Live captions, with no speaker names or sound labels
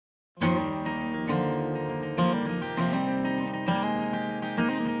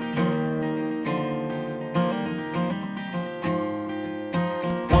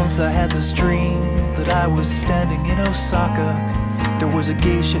Once I had this dream that I was standing in Osaka. There was a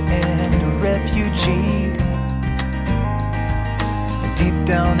geisha and a refugee. Deep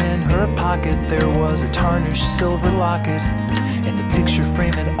down in her pocket there was a tarnished silver locket, and the picture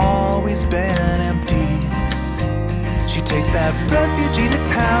frame had always been empty. She takes that refugee to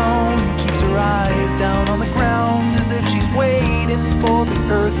town and keeps her eyes down on the ground, as if she's waiting for the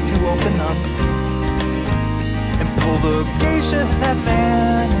earth to open up and pull the geisha and that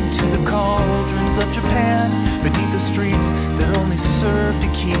man into the cauldrons of Japan, beneath the streets that only serve to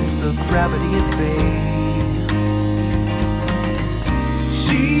keep the gravity at bay.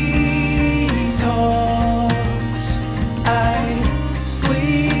 She talks, I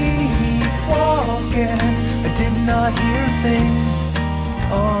sleep walking. I did not hear a thing.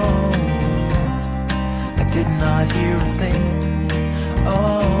 Oh, I did not hear a thing.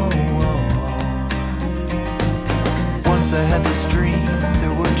 Oh, once I had this dream.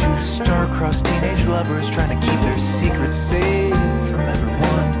 There were two star-crossed teenage lovers trying to keep their secrets safe from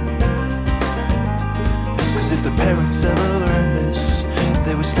everyone. 'Cause if the parents ever learned this,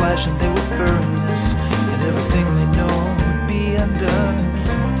 they would slash and they would burn this, and everything they know would be undone.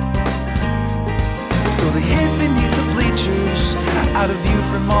 So they hid beneath the bleachers, out of view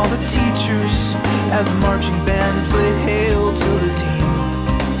from all the teachers, as the marching band played Hail to the Team.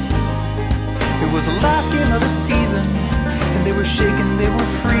 It was the last game of the season, and they were shaking, they were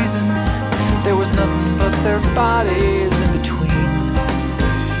freezing. There was nothing but their bodies and